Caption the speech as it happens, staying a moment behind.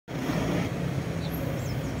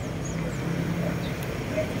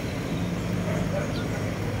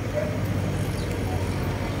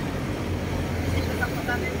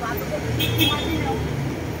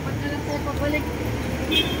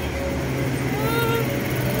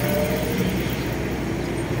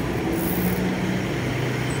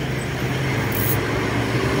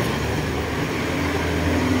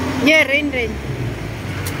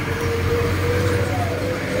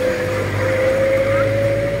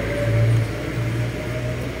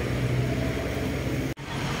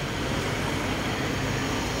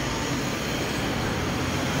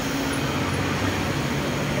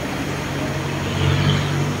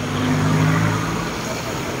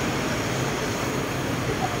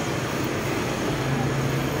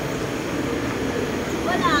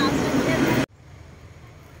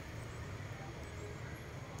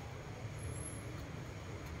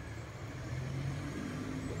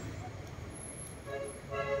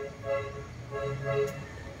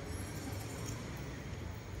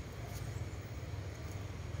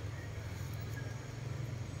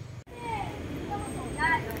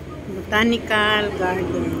Botanical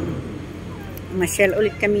garden. Masyal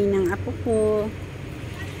ulit kami ng apo ko.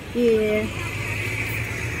 Here.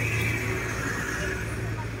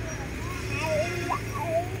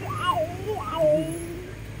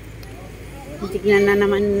 Tignan na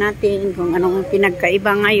naman natin kung anong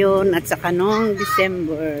pinagkaiba ngayon at saka noong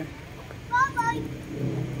December.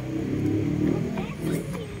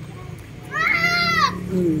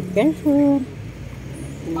 Careful.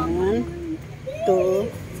 1, 2,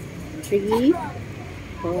 3,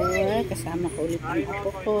 4. Kasama ko ulit ang apo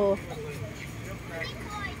ko.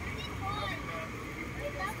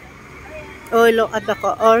 Oh, look at the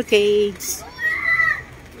orchids.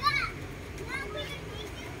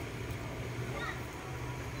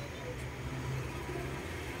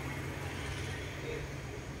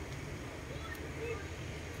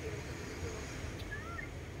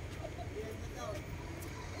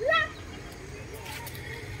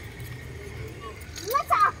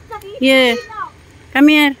 Yeah. Come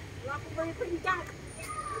here.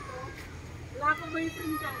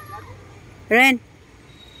 Ren.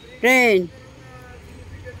 Ren.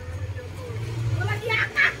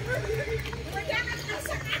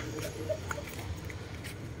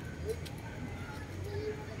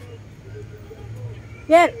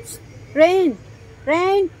 Here. Rain.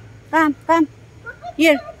 Rain. Come, come.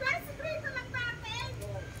 Here.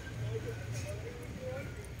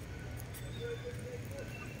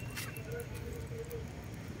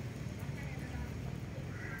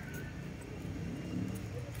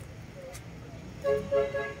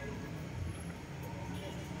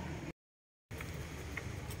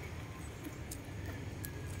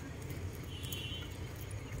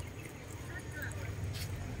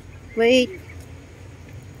 Wait.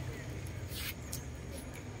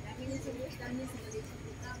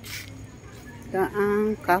 Ito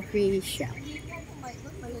ang coffee shop.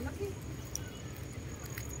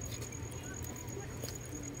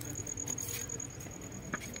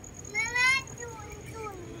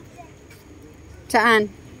 Saan?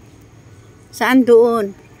 Saan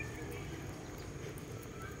doon?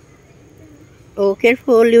 Oh,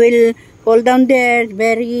 careful. You will fall down there.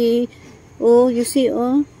 Very... Oh, you see,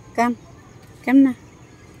 oh. Come. Come na.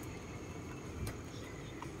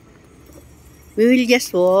 We will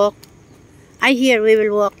just walk. We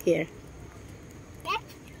will walk here.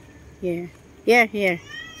 Here. Here, here.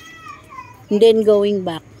 And then going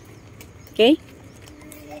back. Okay?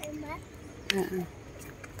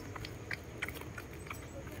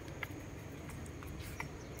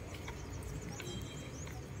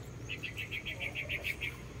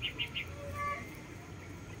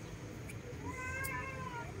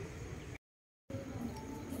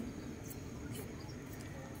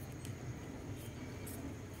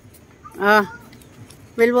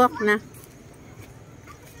 We'll walk na.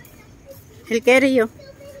 He'll carry you.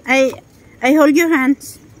 I hold your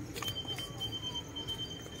hands.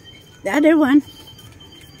 The other one.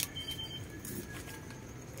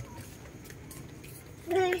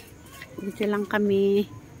 Dito lang kami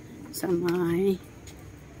sa may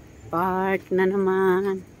park na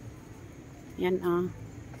naman. Yan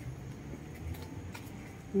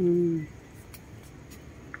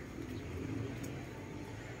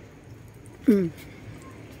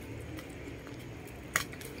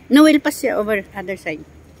No, we'll pass you over other side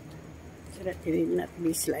so that you will not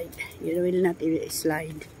be slide. You will not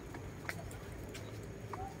slide.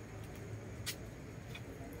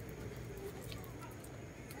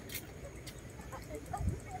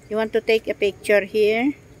 You want to take a picture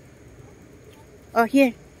here? Oh,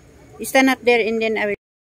 here. You stand up there and then I will.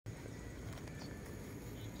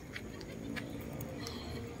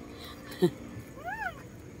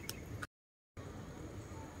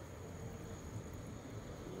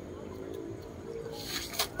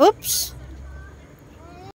 Oops.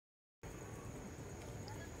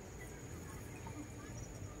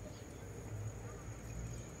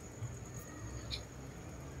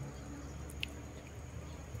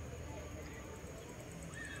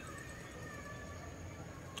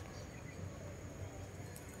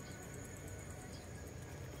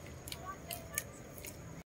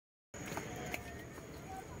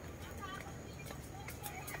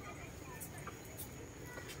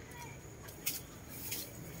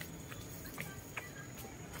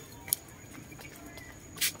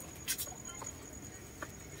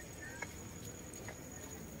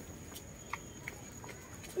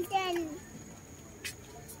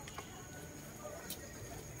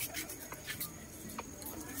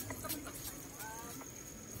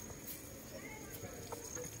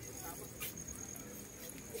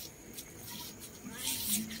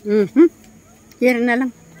 Here na lang.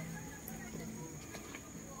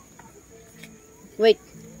 Wait.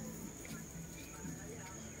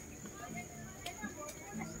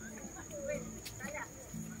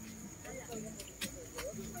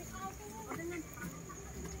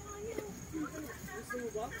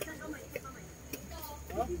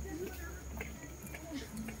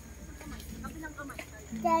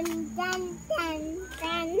 Dun, dun, dun,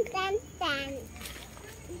 dun, dun, dun.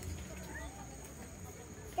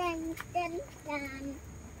 Dun, dun, dun.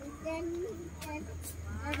 Dun, dun, dun.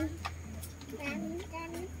 Dun,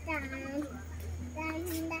 dun, dun. Dun,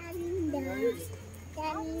 dun, dun.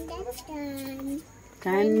 Dun, dun, dun.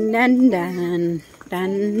 Dan dan dan.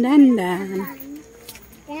 Dan dan dan.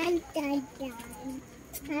 Dun, dun, dun.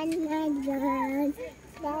 Dun, dun, dun.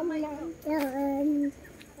 Dun, dun, dun.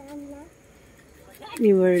 Dun, dun.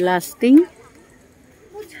 Everlasting.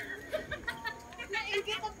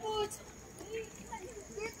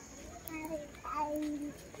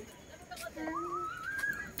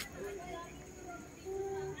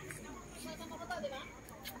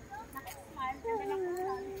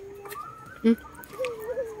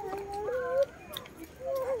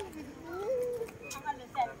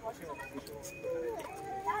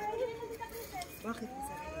 Bakit?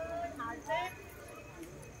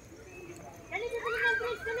 Dali, dali,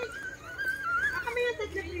 dali, dali. Kami yung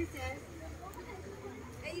tatlo, princess.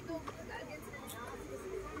 Ay, ito.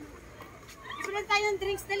 Ibulan tayo ng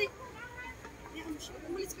drinks, dali.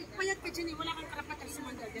 Umalis ka, payat ka dyan eh. Wala kang karapatan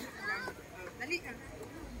sumanda. Dali ka.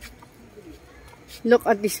 Look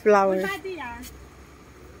at this flower. Body ah.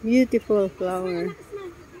 Beautiful flower.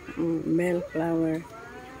 Bell flower.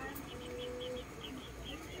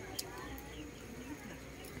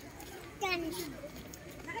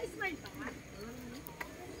 Naka-smile pa ka?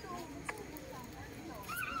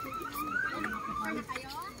 Wala kayo?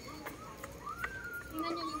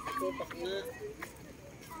 Tingnan nyo yung Tupak na.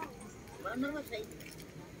 Mama na siya.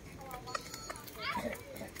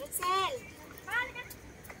 Excel!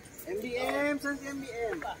 MBM! Saan si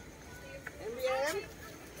MBM? MBM?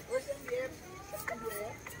 Where's MBM?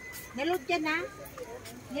 MBM? Naload ka na?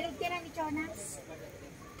 Naload ka na ni Jonas?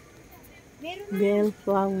 Meron na. Bell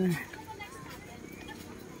flower.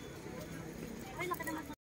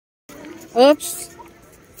 Oops.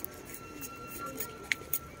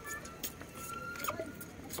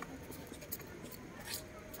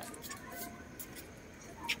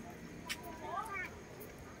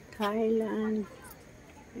 Thailand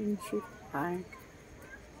Friendship Park.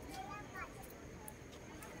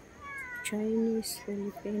 Chinese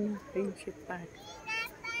Filipino Friendship Park.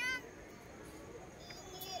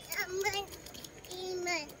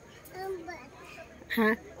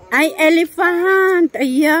 Huh? Ay, elephant!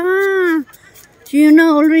 Ayan! Do you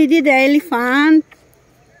know already the elephant?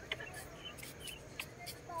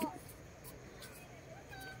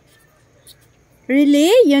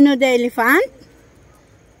 Really? You know the elephant?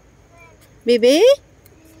 Baby?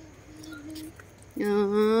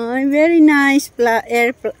 Oh, very nice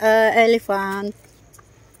elephant.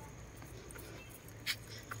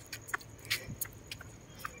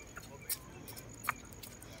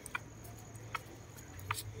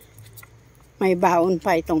 May baon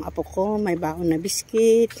pa itong apo ko. May baon na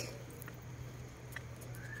biskit.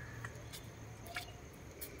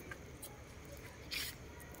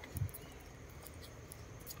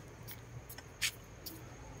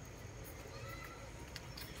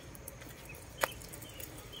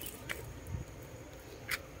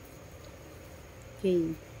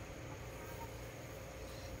 Okay.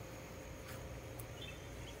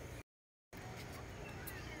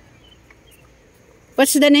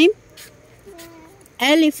 What's the name?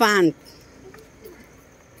 Elephant.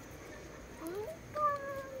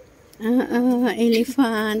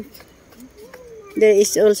 Elephant. There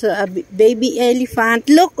is also a baby elephant.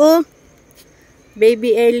 Look, oh.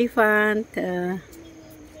 Baby elephant.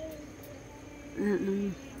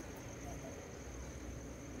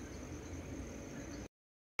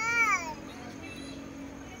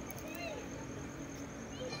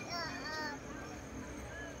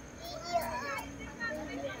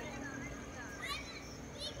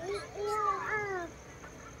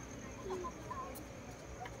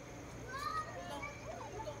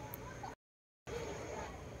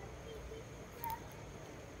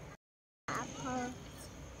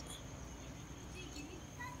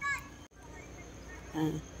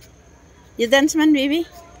 You dance man, baby?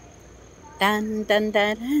 Tan tan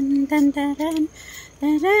tan tan tan tan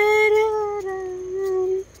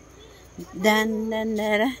dan dan dan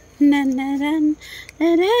dan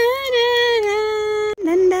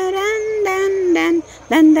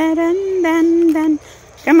dan dan dan dan.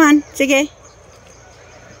 Come on, sige.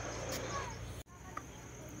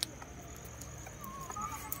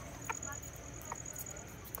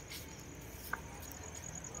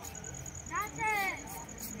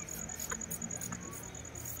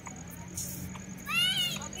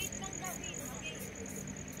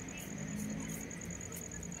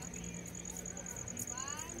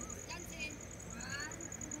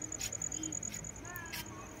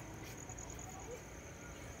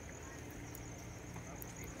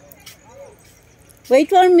 Wait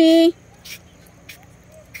for me.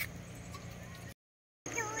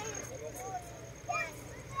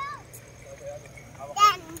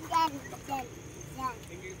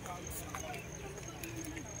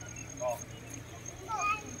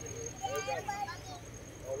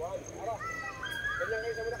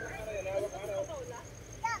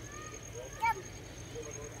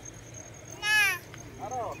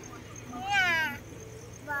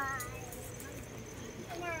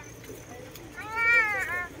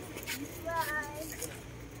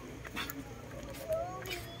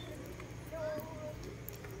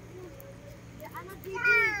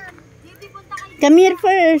 Come here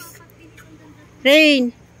first.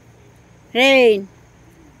 Rain. Rain.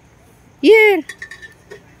 Here.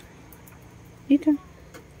 Dito.